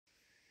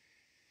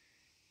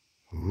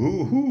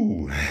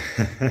Woohoo!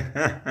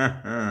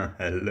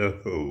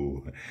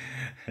 Hello!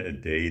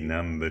 Day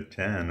number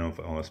 10 of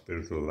our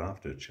Spiritual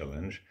Laughter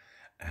Challenge.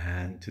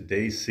 And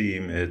today's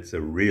theme, it's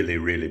a really,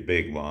 really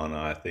big one.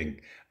 I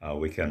think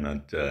we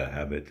cannot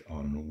have it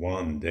on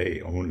one day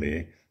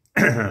only.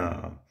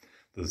 The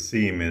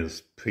theme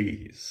is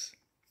peace.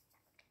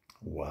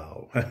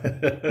 Wow.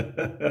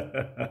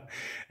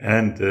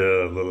 And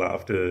the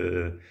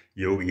laughter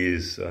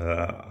yogis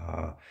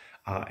are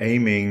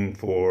aiming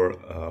for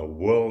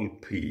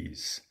world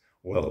peace.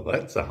 Well,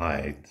 that's a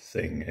high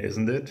thing,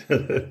 isn't it?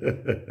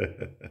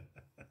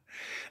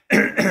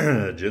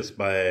 Just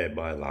by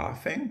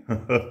laughing?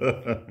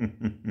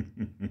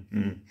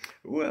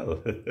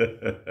 Well,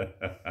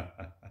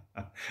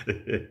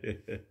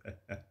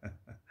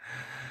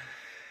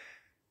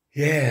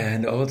 yeah,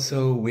 and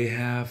also we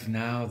have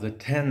now the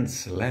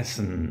 10th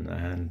lesson,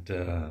 and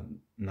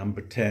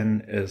number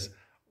 10 is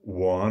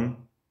 1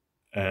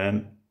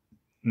 and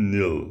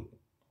nil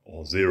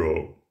or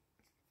 0.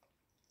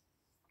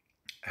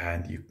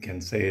 And you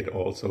can say it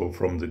also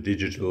from the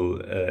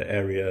digital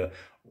area,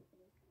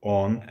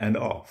 on and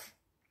off.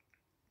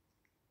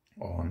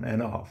 On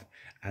and off.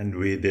 And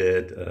we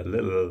did a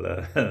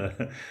little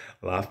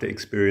laughter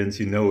experience.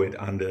 You know it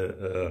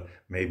under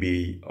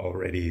maybe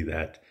already,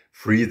 that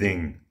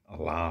freezing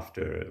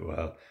laughter.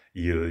 Well,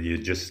 you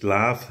just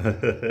laugh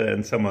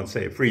and someone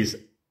say freeze,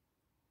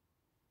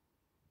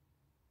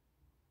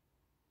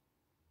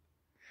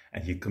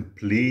 and you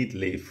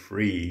completely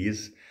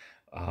freeze,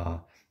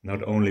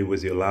 not only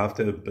with your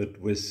laughter but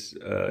with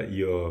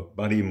your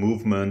body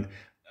movement,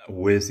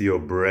 with your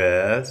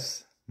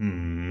breath.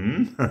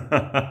 And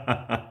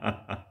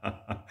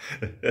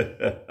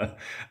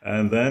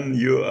then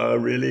you are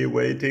really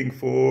waiting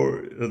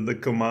for the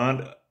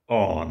command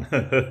on.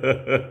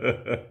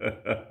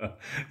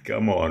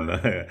 Come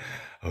on.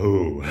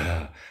 Oh.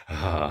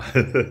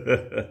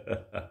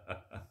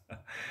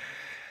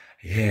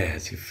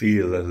 Yes, you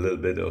feel a little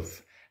bit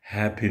of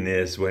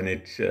happiness when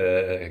it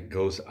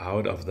goes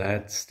out of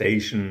that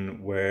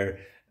station where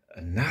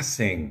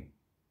nothing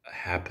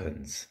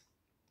happens.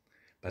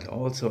 But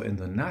also in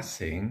the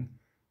nothing,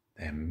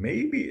 there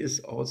maybe is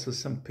also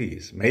some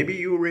peace. Maybe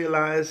you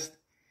realized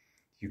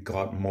you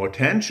got more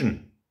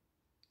tension.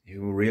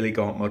 You really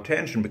got more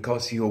tension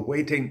because you're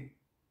waiting.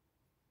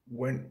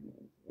 When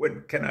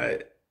can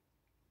I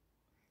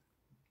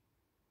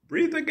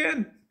breathe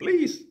again?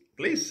 Please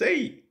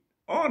say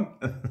on.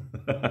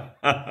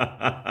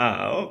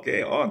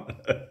 Okay, on.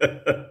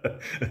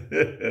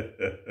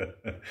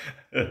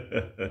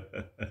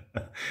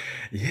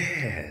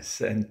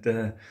 Yes,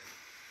 and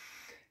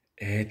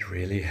it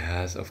really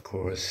has, of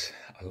course,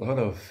 a lot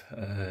of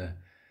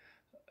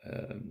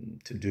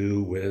to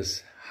do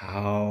with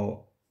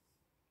how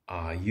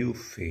are you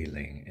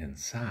feeling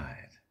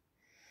inside.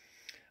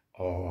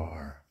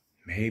 Or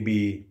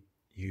maybe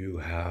you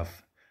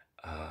have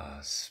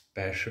a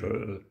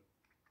special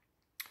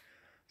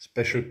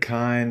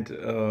kind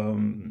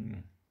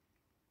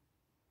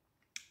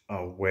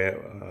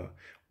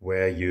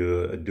where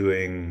you're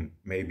doing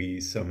maybe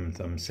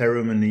some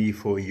ceremony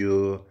for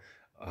you,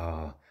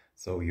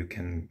 so you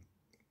can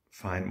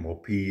find more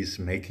peace,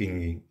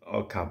 making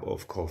a cup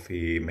of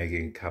coffee,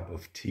 making a cup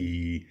of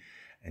tea,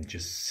 and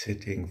just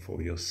sitting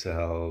for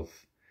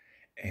yourself,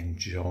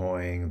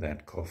 enjoying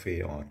that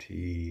coffee or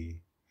tea.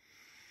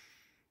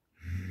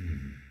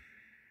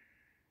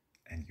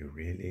 And you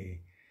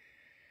really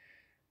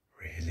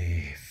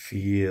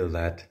feel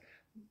that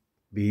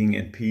being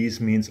in peace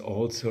means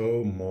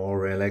also more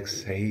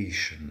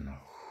relaxation.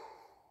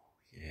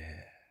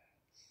 Yes.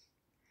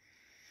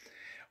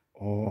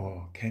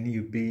 Or can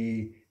you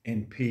be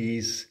in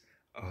peace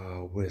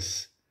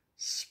with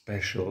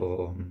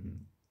special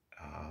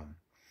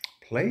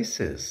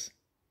places?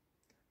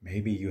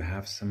 Maybe you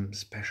have some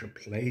special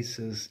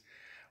places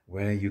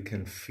where you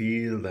can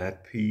feel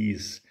that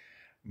peace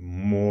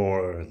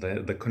more,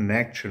 the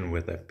connection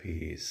with that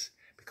peace,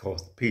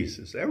 because the peace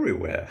is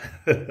everywhere.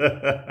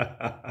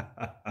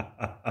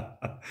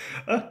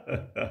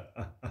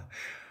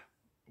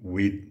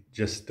 We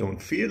just don't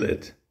feel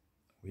it.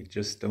 We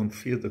just don't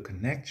feel the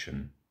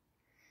connection.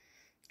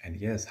 And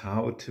yes,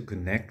 how to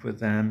connect with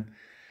them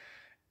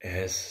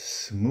is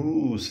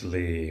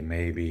smoothly,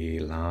 maybe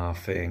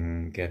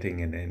laughing, getting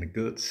in a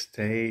good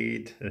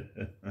state.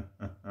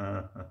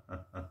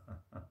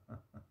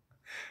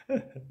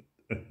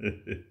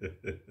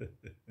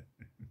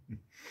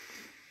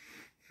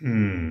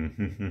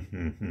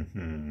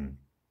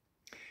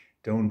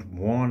 Don't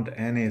want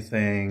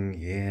anything.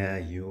 Yeah,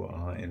 you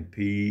are in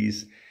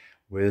peace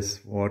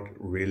with what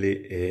really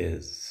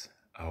is.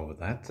 Oh,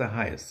 that's the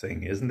highest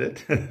thing, isn't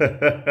it?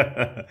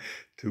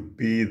 To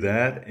be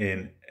that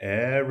in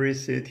every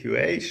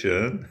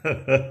situation.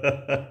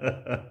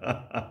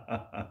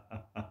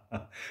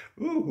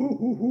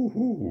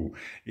 Ooh.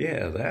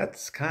 Yeah,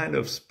 that's kind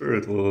of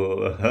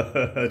spiritual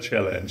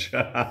challenge.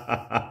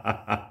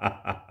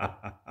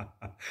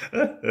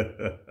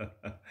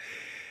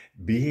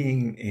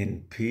 Being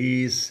in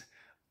peace,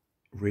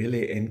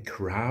 really in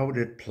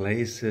crowded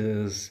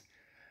places,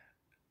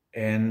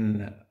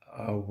 in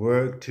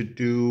work to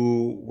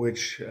do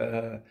which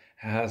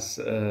has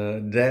a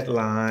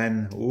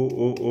deadline.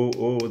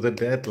 Oh, the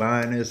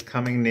deadline is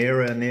coming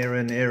nearer,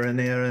 nearer, nearer,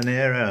 nearer,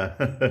 nearer.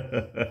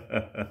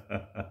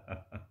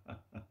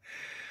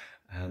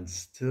 And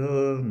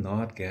still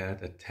not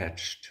get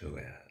attached to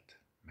it.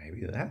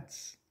 Maybe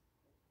that's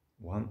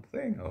one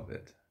thing of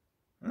it.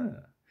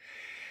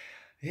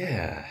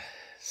 Yeah,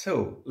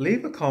 so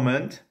leave a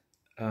comment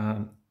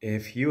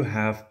if you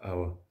have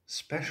a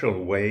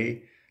special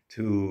way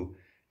to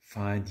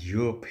find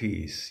your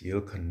peace,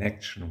 your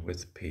connection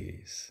with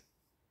peace.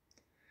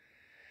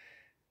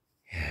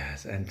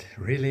 Yes, and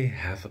really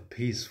have a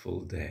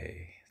peaceful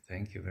day.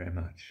 Thank you very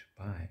much.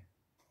 Bye.